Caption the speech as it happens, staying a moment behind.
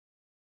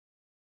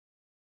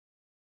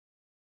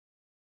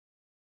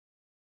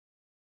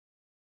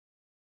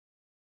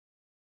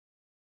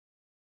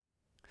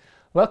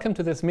Welcome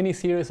to this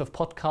mini-series of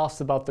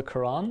podcasts about the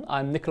Qur'an.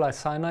 I'm Nikolai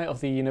Sinai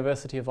of the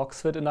University of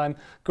Oxford, and I'm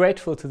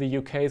grateful to the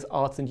UK's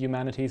Arts and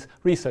Humanities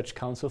Research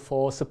Council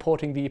for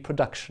supporting the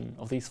production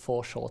of these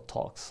 4 short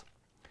talks.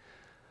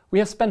 We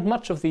have spent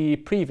much of the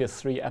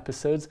previous 3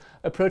 episodes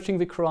approaching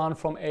the Qur'an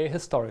from a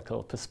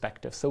historical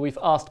perspective. So we've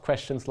asked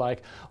questions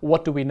like,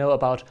 what do we know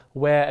about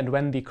where and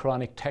when the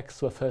Quranic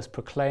texts were first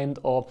proclaimed,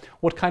 or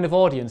what kind of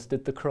audience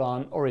did the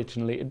Qur'an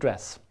originally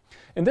address?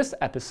 In this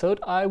episode,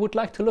 I would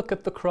like to look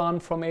at the Qur'an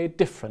from a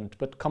different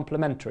but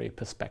complementary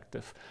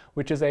perspective,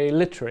 which is a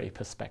literary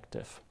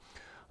perspective.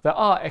 There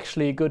are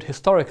actually good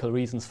historical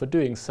reasons for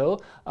doing so.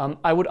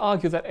 I would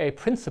argue that a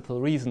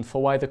principal reason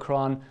for why the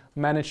Qur'an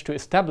managed to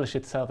establish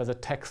itself as a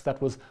text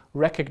that was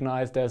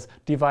recognized as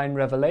divine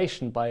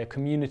revelation by a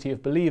community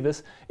of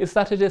believers is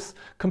that it is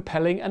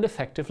compelling and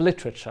effective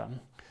literature.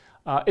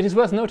 It is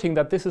worth noting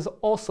that this is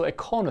also a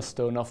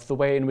cornerstone of the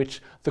way in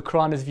which the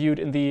Qur'an is viewed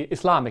in the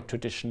Islamic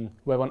tradition,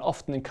 where one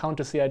often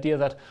encounters the idea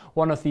that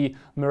one of the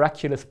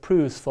miraculous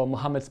proofs for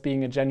Muhammad's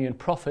being a genuine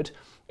prophet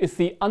is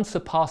the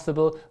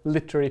unsurpassable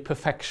literary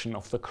perfection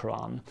of the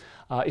Qur'an.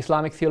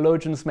 Islamic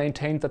theologians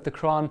maintained that the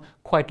Qur'an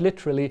quite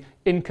literally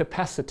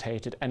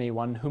incapacitated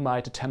anyone who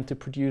might attempt to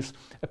produce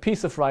a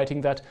piece of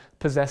writing that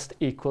possessed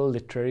equal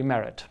literary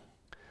merit.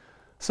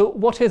 So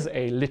what is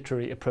a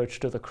literary approach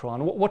to the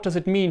Qur'an? What does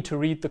it mean to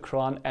read the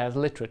Qur'an as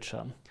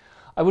literature?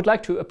 I would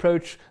like to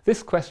approach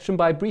this question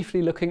by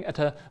briefly looking at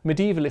a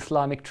medieval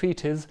Islamic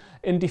treatise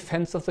in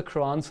defense of the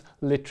Qur'an's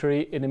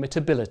literary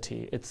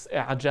inimitability. It's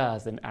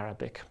i'jaz in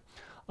Arabic.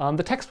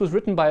 The text was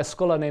written by a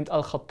scholar named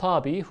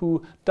Al-Khattabi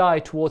who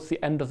died towards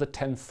the end of the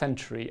 10th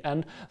century,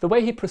 and the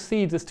way he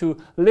proceeds is to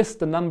list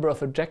the number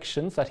of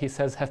objections that he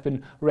says have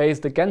been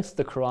raised against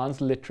the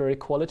Qur'an's literary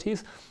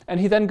qualities, and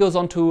he then goes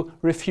on to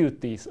refute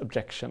these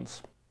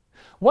objections.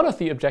 One of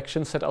the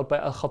objections set out by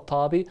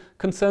Al-Khattabi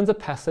concerns a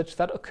passage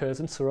that occurs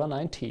in Surah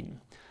 19.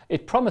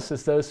 It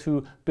promises those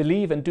who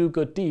believe and do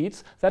good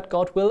deeds that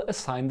God will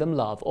assign them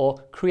love or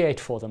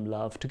create for them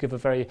love, to give a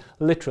very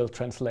literal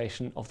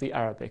translation of the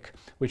Arabic,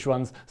 which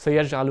runs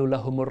سَيَجْعَلُ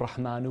لَهُمُ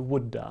الرَّحْمَنُ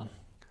وُدًّا.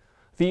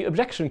 The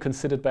objection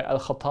considered by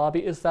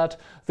Al-Khattabi is that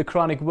the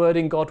Quranic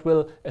wording God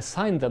will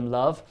assign them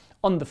love,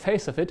 on the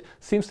face of it,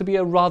 seems to be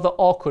a rather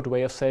awkward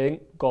way of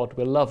saying God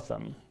will love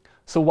them.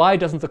 So why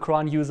doesn't the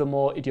Quran use a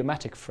more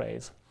idiomatic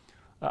phrase?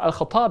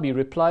 Al-Khattabi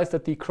replies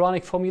that the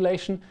Quranic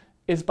formulation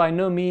is by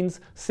no means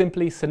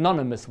simply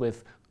synonymous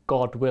with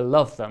God will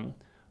love them.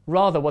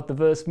 Rather, what the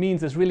verse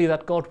means is really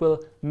that God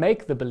will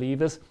make the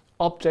believers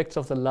objects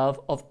of the love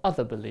of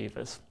other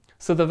believers.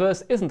 So the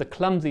verse isn't a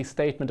clumsy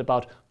statement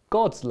about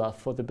God's love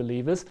for the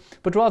believers,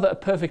 but rather a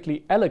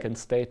perfectly elegant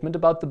statement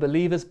about the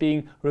believers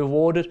being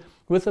rewarded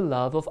with the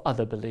love of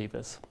other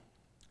believers.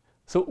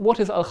 So what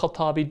is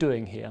Al-Khattabi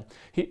doing here?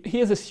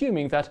 He is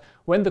assuming that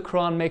when the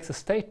Qur'an makes a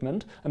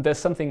statement and there's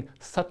something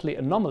subtly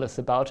anomalous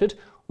about it,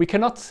 we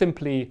cannot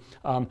simply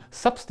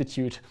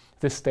substitute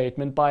this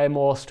statement by a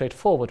more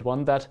straightforward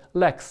one that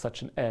lacks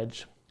such an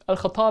edge.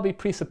 Al-Khattabi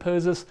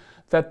presupposes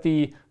that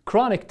the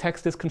Quranic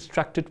text is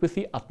constructed with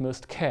the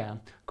utmost care.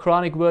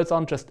 Quranic words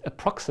aren't just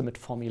approximate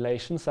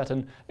formulations that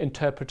an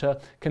interpreter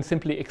can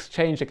simply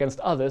exchange against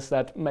others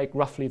that make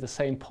roughly the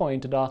same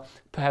point and are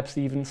perhaps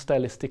even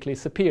stylistically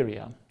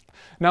superior.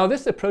 Now,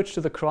 this approach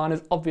to the Qur'an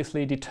is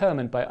obviously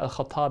determined by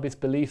Al-Khattabi's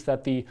belief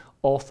that the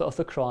author of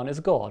the Qur'an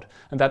is God,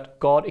 and that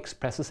God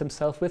expresses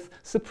himself with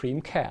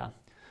supreme care.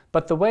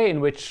 But the way in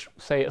which,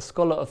 say, a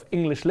scholar of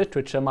English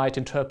literature might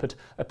interpret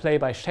a play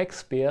by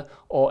Shakespeare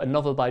or a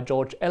novel by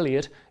George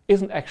Eliot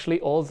isn't actually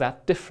all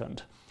that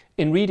different.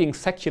 In reading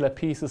secular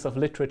pieces of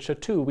literature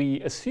too, we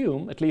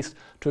assume, at least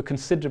to a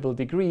considerable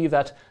degree,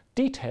 that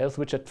details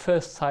which at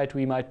first sight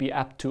we might be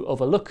apt to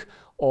overlook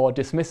or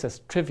dismiss as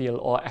trivial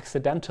or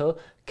accidental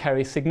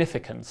carry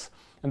significance,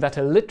 and that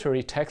a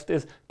literary text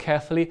is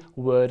carefully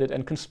worded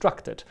and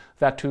constructed,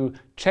 that to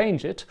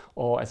change it,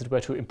 or as it were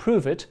to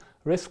improve it,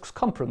 risks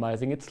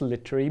compromising its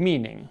literary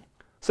meaning.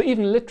 So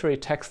even literary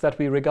texts that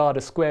we regard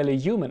as squarely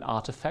human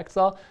artifacts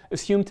are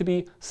assumed to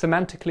be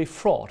semantically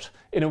fraught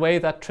in a way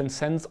that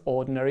transcends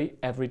ordinary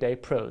everyday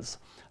prose.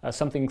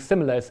 Something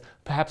similar is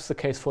perhaps the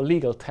case for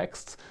legal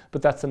texts,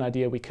 but that's an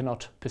idea we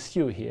cannot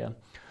pursue here.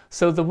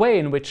 So the way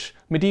in which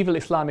medieval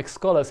Islamic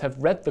scholars have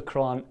read the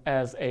Qur'an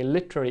as a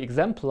literary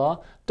exemplar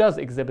does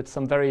exhibit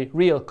some very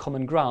real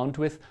common ground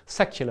with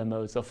secular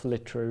modes of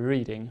literary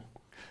reading.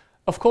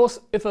 Of course,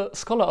 if a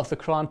scholar of the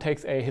Qur'an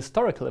takes a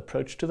historical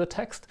approach to the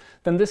text,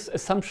 then this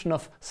assumption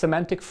of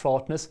semantic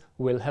fraughtness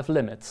will have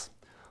limits.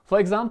 For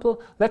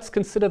example, let's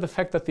consider the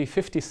fact that the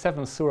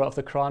 57th surah of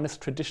the Qur'an is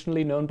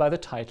traditionally known by the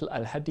title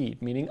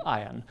Al-Hadid, meaning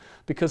iron,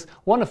 because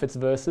one of its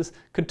verses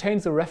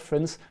contains a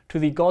reference to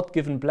the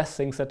God-given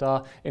blessings that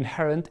are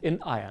inherent in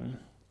iron.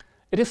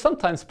 It is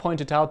sometimes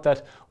pointed out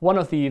that one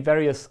of the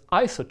various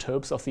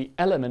isotopes of the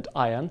element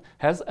iron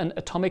has an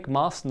atomic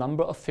mass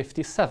number of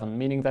 57,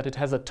 meaning that it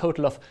has a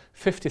total of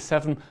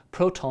 57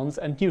 protons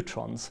and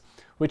neutrons,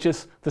 which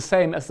is the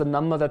same as the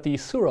number that the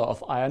surah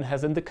of iron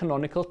has in the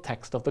canonical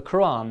text of the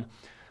Qur'an.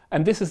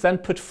 And this is then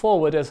put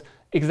forward as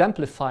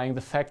exemplifying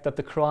the fact that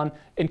the Quran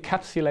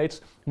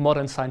encapsulates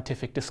modern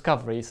scientific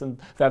discoveries and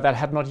that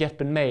had not yet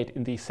been made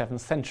in the 7th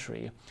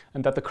century,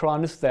 and that the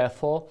Quran is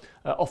therefore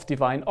of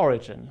divine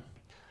origin.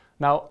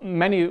 Now,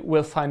 many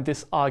will find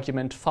this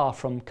argument far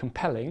from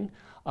compelling.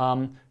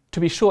 To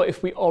be sure,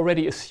 if we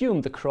already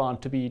assume the Quran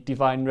to be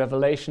divine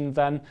revelation,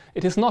 then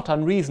it is not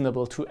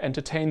unreasonable to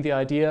entertain the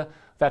idea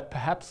that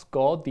perhaps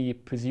God, the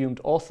presumed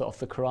author of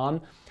the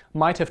Quran,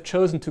 might have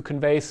chosen to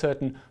convey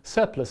certain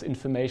surplus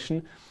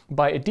information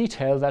by a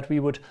detail that we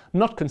would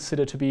not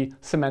consider to be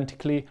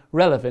semantically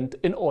relevant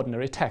in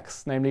ordinary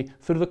texts, namely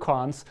through the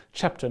Quran's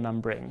chapter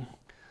numbering.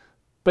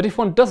 But if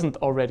one doesn't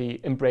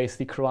already embrace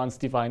the Quran's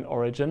divine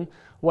origin,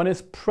 one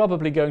is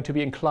probably going to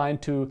be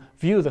inclined to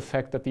view the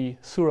fact that the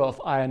Surah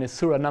of Iron is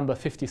Surah number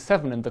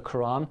 57 in the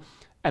Quran,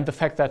 and the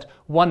fact that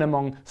one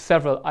among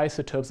several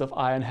isotopes of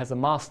iron has a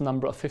mass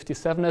number of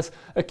 57 as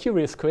a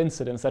curious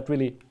coincidence that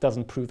really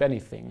doesn't prove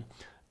anything.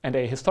 And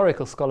a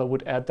historical scholar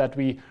would add that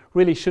we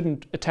really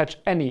shouldn't attach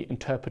any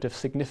interpretive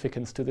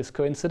significance to this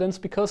coincidence,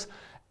 because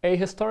a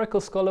historical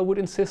scholar would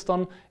insist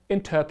on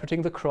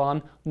interpreting the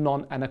Quran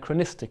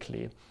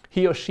non-anachronistically.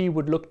 He or she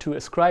would look to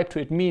ascribe to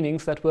it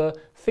meanings that were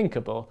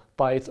thinkable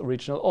by its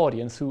original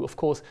audience, who of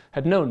course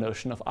had no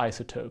notion of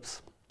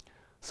isotopes.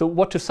 So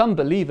what to some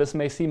believers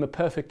may seem a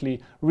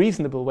perfectly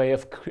reasonable way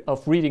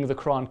of reading the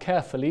Quran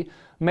carefully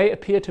may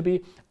appear to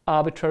be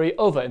arbitrary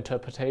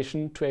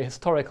overinterpretation to a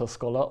historical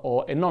scholar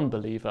or a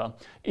non-believer,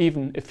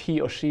 even if he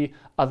or she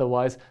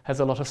otherwise has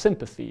a lot of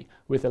sympathy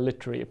with a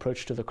literary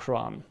approach to the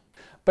Quran.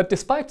 But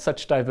despite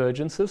such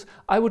divergences,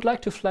 I would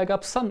like to flag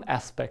up some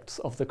aspects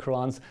of the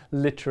Quran's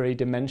literary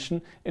dimension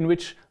in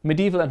which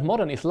medieval and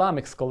modern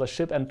Islamic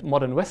scholarship and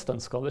modern Western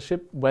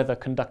scholarship, whether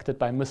conducted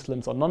by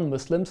Muslims or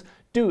non-Muslims,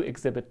 do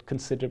exhibit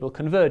considerable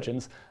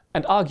convergence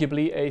and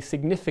arguably a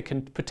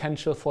significant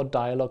potential for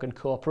dialogue and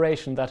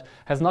cooperation that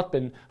has not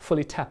been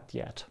fully tapped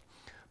yet.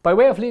 By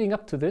way of leading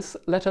up to this,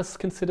 let us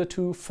consider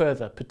two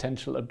further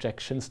potential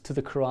objections to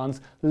the Quran's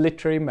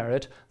literary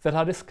merit that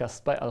are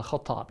discussed by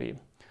Al-Khattabi.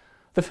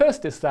 The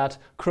first is that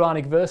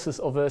Quranic verses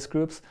or verse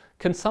groups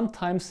can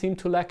sometimes seem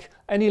to lack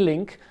any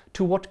link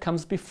to what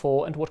comes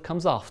before and what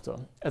comes after.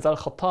 As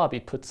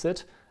Al-Khattabi puts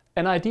it,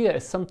 an idea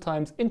is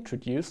sometimes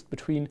introduced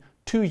between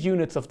two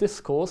units of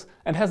discourse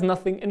and has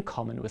nothing in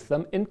common with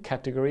them in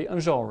category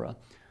and genre.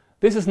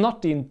 This is not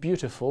deemed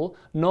beautiful,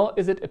 nor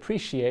is it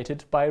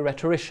appreciated by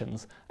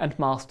rhetoricians and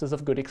masters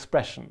of good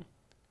expression.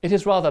 It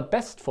is rather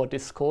best for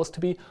discourse to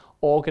be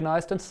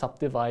organized and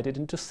subdivided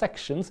into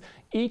sections,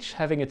 each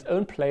having its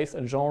own place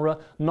and genre,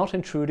 not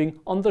intruding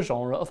on the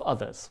genre of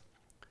others.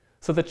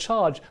 So the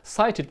charge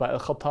cited by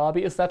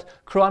Al-Khattabi is that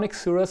Quranic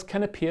surahs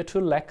can appear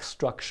to lack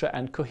structure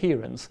and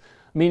coherence,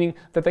 meaning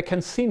that they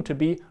can seem to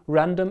be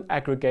random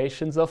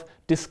aggregations of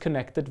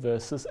disconnected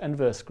verses and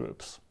verse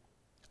groups.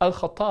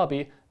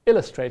 Al-Khattabi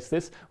illustrates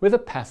this with a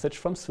passage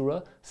from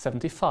Surah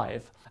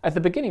 75. At the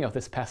beginning of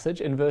this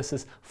passage, in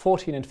verses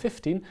 14 and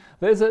 15,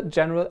 there is a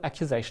general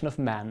accusation of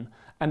man,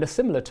 and a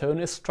similar tone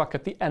is struck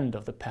at the end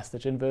of the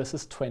passage in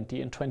verses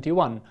 20 and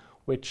 21,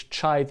 which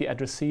chide the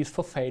addressees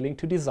for failing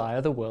to desire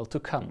the world to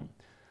come.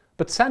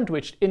 But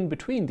sandwiched in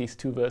between these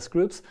two verse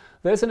groups,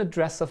 there is an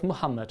address of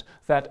Muhammad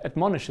that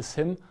admonishes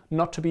him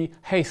not to be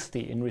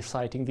hasty in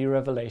reciting the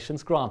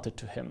revelations granted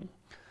to him.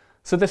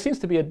 So there seems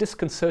to be a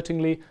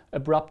disconcertingly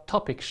abrupt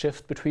topic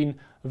shift between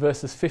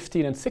verses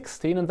 15 and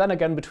 16, and then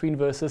again between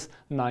verses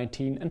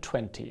 19 and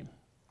 20.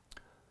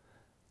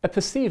 A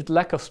perceived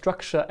lack of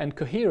structure and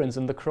coherence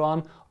in the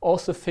Quran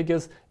also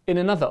figures in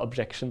another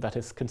objection that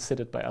is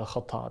considered by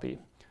Al-Khattabi.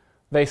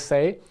 They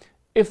say,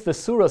 if the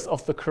surahs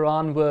of the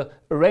Quran were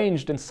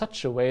arranged in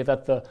such a way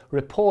that the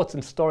reports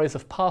and stories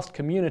of past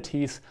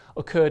communities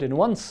occurred in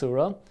one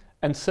surah,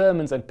 and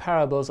sermons and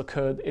parables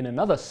occurred in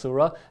another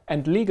surah,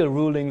 and legal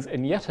rulings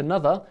in yet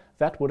another,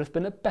 that would have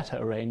been a better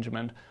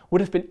arrangement,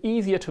 would have been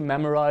easier to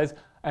memorize,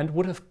 and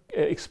would have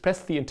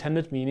expressed the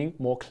intended meaning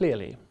more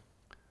clearly.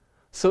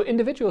 So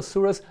individual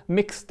surahs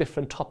mix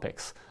different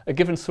topics. A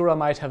given surah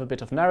might have a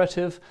bit of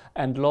narrative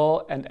and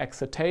law and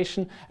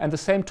exhortation, and the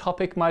same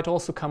topic might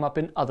also come up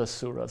in other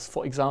surahs.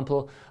 For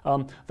example,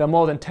 there are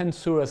more than 10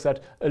 surahs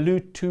that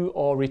allude to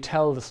or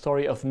retell the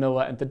story of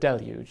Noah and the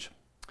deluge.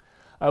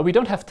 We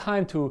don't have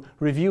time to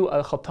review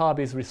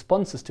Al-Khattabi's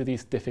responses to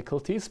these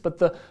difficulties, but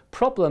the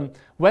problem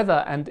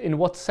whether and in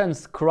what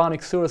sense Quranic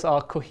surahs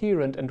are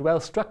coherent and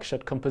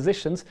well-structured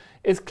compositions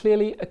is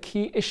clearly a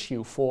key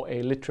issue for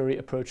a literary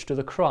approach to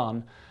the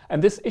Quran.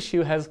 And this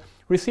issue has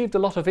received a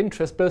lot of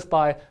interest both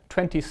by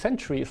 20th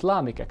century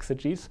Islamic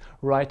exegetes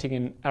writing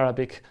in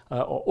Arabic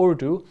or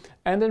Urdu,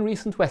 and in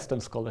recent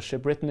Western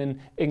scholarship written in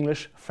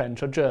English,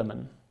 French or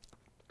German.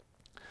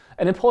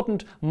 An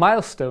important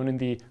milestone in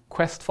the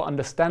quest for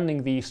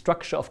understanding the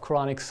structure of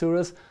Quranic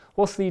surahs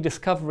was the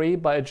discovery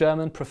by a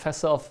German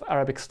professor of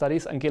Arabic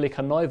studies,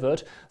 Angelika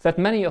Neuwirth, that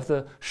many of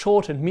the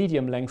short and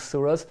medium-length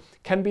surahs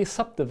can be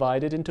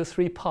subdivided into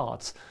three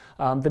parts,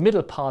 the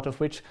middle part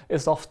of which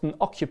is often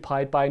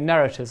occupied by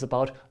narratives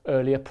about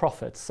earlier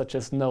prophets, such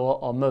as Noah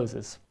or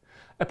Moses.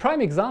 A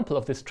prime example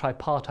of this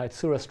tripartite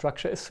surah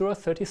structure is Surah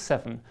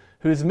 37,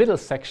 whose middle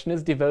section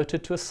is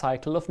devoted to a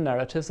cycle of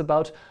narratives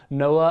about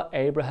Noah,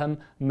 Abraham,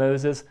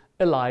 Moses,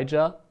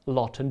 Elijah,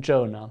 Lot and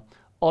Jonah,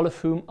 all of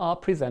whom are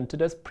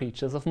presented as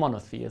preachers of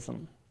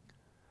monotheism.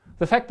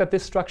 The fact that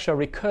this structure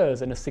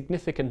recurs in a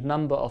significant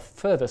number of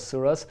further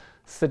surahs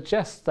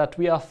suggests that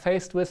we are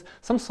faced with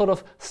some sort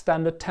of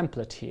standard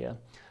template here,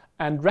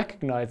 and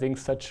recognizing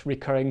such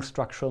recurring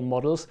structural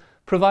models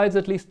provides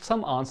at least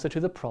some answer to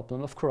the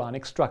problem of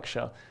Quranic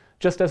structure,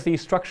 just as the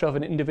structure of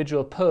an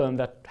individual poem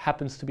that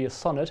happens to be a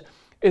sonnet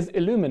is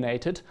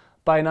illuminated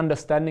by an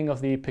understanding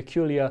of the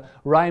peculiar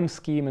rhyme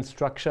scheme and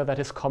structure that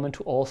is common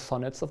to all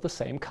sonnets of the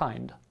same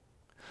kind.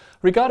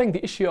 Regarding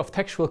the issue of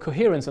textual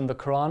coherence in the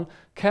Quran,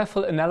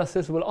 careful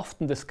analysis will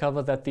often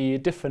discover that the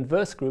different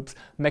verse groups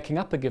making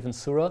up a given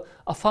surah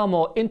are far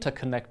more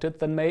interconnected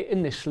than may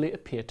initially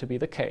appear to be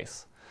the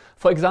case.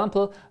 For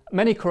example,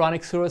 many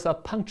Quranic surahs are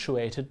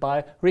punctuated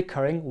by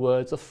recurring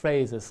words or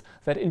phrases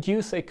that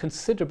induce a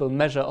considerable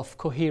measure of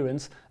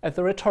coherence at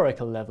the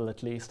rhetorical level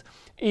at least,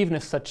 even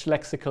if such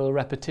lexical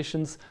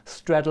repetitions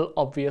straddle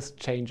obvious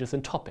changes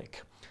in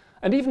topic.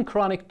 And even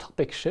Quranic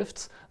topic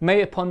shifts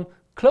may, upon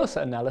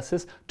closer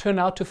analysis, turn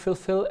out to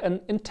fulfill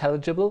an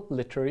intelligible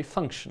literary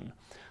function.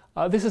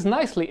 This is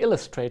nicely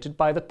illustrated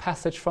by the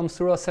passage from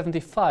Surah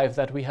 75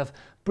 that we have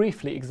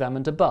briefly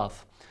examined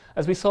above.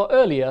 As we saw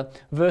earlier,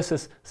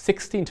 verses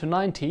 16 to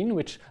 19,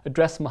 which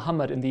address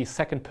Muhammad in the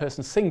second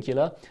person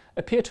singular,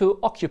 appear to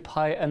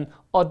occupy an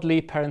oddly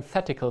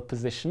parenthetical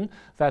position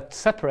that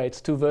separates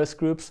two verse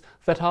groups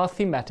that are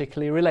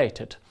thematically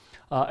related.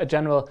 A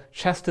general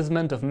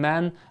chastisement of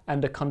man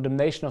and a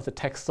condemnation of the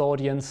text's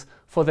audience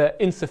for their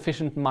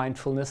insufficient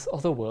mindfulness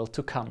of the world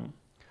to come.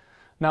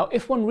 Now,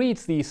 if one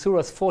reads the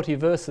surah's 40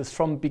 verses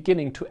from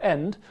beginning to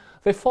end,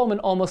 they form an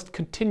almost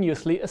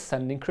continuously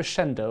ascending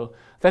crescendo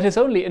that is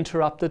only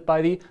interrupted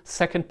by the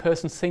second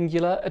person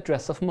singular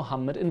address of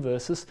Muhammad in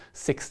verses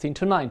 16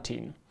 to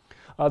 19.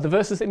 The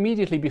verses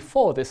immediately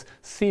before this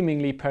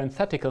seemingly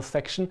parenthetical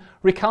section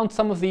recount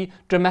some of the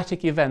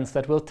dramatic events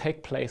that will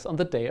take place on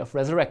the day of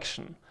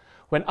resurrection.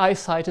 When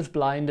eyesight is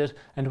blinded,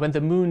 and when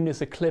the moon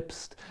is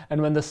eclipsed,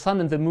 and when the sun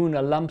and the moon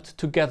are lumped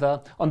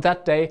together, on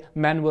that day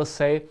men will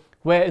say,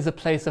 "Where is a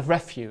place of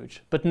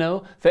refuge?" But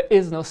no, there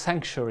is no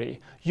sanctuary.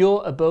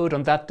 Your abode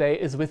on that day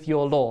is with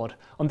your Lord.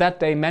 On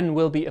that day men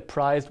will be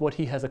apprised what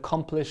he has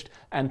accomplished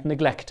and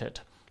neglected.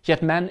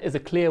 Yet man is a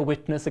clear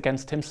witness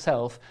against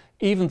himself,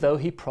 even though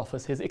he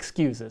proffers his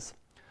excuses.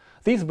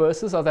 These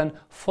verses are then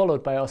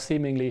followed by our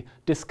seemingly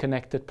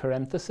disconnected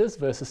parentheses,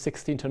 verses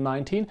 16 to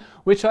 19,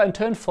 which are in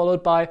turn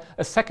followed by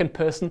a second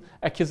person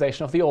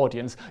accusation of the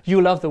audience.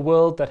 You love the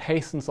world that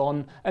hastens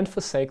on and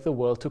forsake the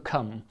world to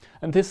come.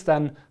 And this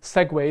then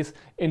segues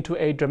into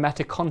a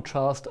dramatic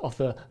contrast of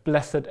the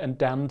blessed and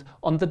damned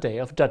on the day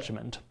of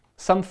judgment.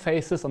 Some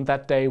faces on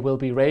that day will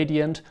be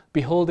radiant,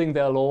 beholding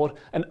their Lord,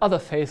 and other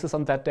faces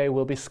on that day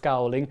will be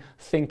scowling,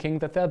 thinking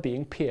that they are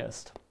being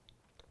pierced.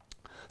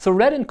 So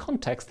read in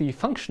context, the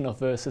function of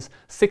verses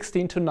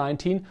 16 to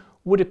 19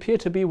 would appear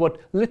to be what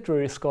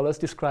literary scholars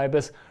describe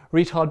as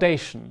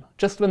retardation.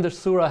 Just when the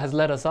surah has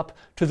led us up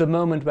to the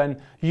moment when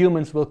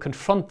humans will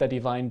confront their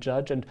divine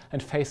judge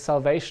and face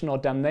salvation or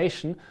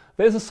damnation,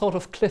 there is a sort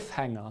of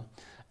cliffhanger.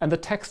 And the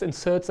text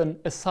inserts an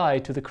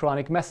aside to the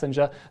Quranic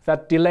messenger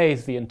that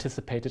delays the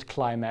anticipated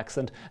climax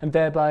and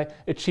thereby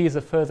achieves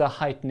a further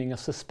heightening of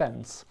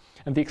suspense.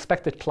 And the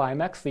expected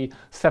climax, the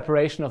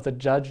separation of the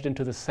judged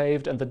into the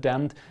saved and the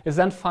damned, is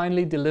then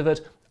finally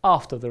delivered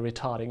after the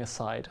retarding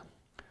aside.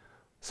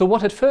 So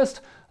what at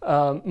first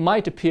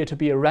might appear to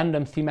be a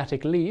random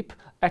thematic leap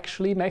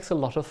actually makes a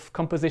lot of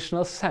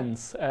compositional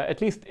sense,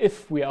 at least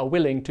if we are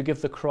willing to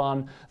give the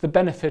Quran the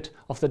benefit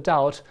of the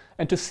doubt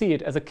and to see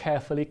it as a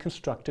carefully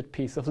constructed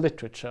piece of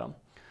literature.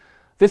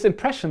 This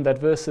impression that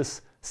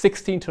verses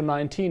 16 to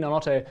 19 are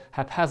not a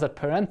haphazard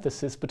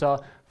parenthesis but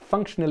are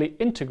functionally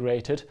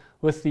integrated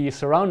with the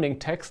surrounding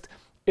text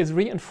is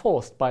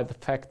reinforced by the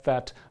fact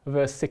that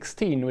verse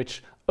 16,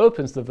 which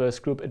opens the verse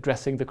group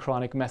addressing the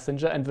Quranic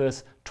messenger, and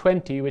verse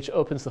 20, which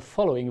opens the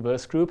following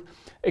verse group,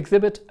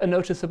 exhibit a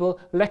noticeable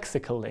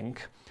lexical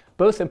link.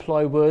 Both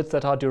employ words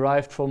that are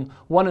derived from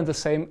one and the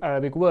same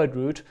Arabic word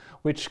root,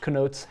 which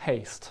connotes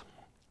haste.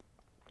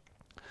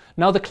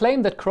 Now, the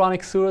claim that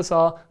Quranic surahs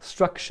are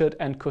structured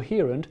and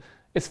coherent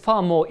is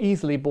far more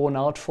easily borne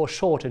out for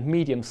short and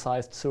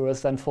medium-sized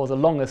surahs than for the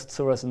longest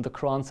surahs in the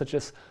Quran, such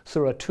as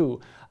Surah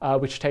 2,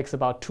 which takes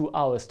about 2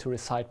 hours to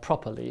recite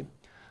properly.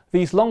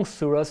 These long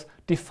surahs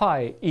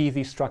defy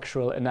easy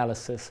structural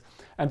analysis,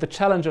 and the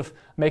challenge of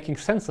making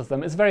sense of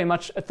them is very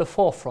much at the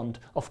forefront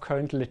of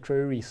current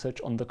literary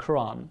research on the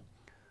Quran.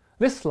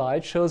 This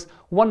slide shows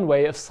one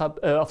way of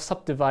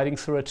subdividing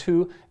Surah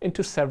 2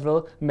 into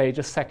several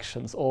major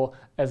sections, or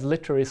as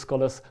literary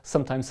scholars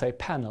sometimes say,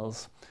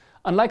 panels.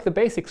 Unlike the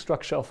basic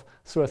structure of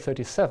Surah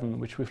 37,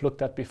 which we've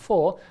looked at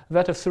before,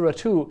 that of Surah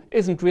 2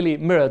 isn't really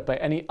mirrored by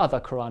any other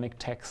Quranic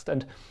text,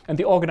 and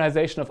the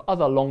organization of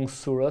other long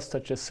surahs,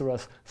 such as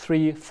Surahs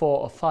 3, 4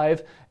 or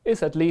 5,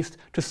 is at least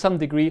to some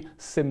degree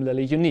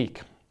similarly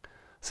unique.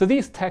 So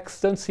these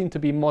texts don't seem to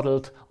be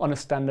modeled on a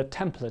standard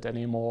template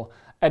anymore,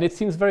 and it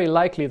seems very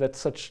likely that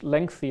such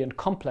lengthy and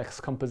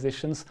complex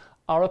compositions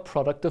are a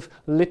product of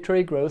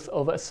literary growth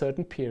over a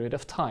certain period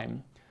of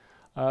time.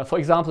 For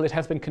example, it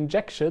has been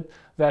conjectured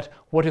that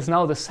what is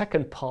now the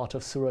second part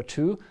of Surah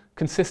 2,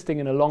 consisting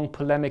in a long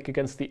polemic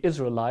against the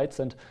Israelites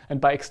and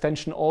by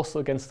extension also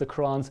against the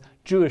Quran's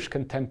Jewish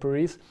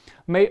contemporaries,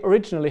 may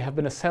originally have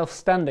been a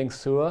self-standing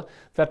surah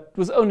that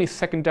was only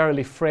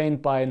secondarily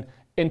framed by an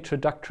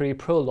introductory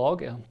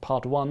prologue,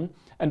 part 1,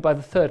 and by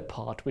the third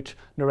part, which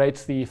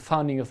narrates the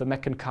founding of the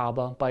Meccan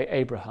Kaaba by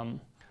Abraham.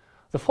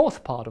 The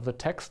fourth part of the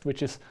text,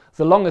 which is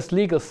the longest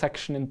legal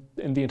section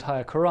in the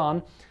entire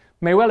Quran,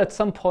 may well at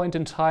some point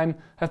in time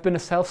have been a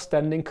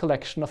self-standing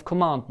collection of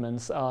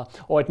commandments,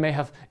 or it may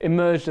have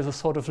emerged as a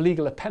sort of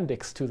legal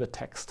appendix to the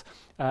text,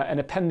 an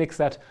appendix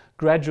that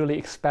gradually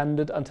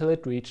expanded until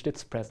it reached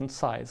its present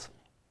size.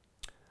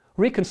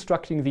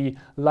 Reconstructing the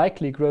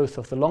likely growth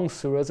of the long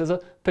surahs is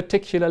a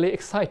particularly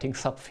exciting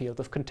subfield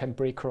of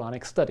contemporary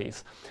Quranic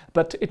studies.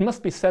 But it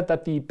must be said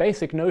that the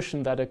basic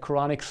notion that a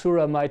Quranic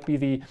surah might be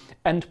the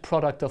end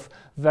product of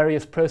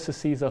various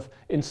processes of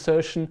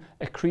insertion,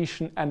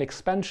 accretion, and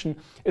expansion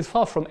is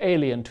far from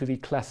alien to the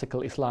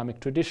classical Islamic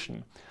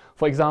tradition.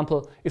 For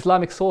example,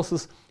 Islamic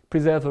sources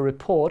preserve a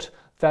report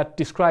that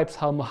describes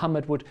how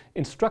Muhammad would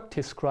instruct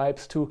his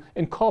scribes to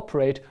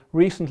incorporate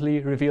recently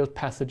revealed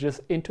passages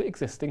into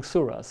existing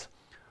surahs.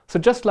 So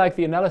just like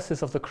the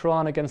analysis of the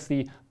Quran against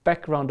the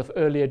background of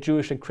earlier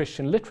Jewish and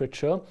Christian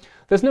literature,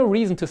 there's no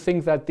reason to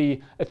think that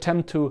the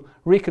attempt to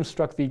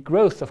reconstruct the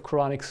growth of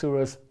Quranic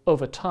surahs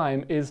over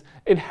time is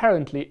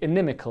inherently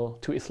inimical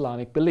to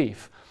Islamic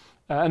belief.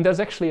 And there's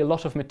actually a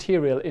lot of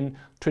material in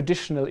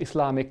traditional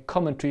Islamic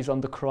commentaries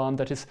on the Quran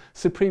that is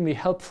supremely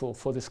helpful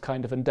for this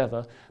kind of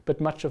endeavor, but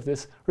much of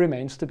this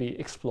remains to be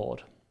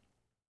explored.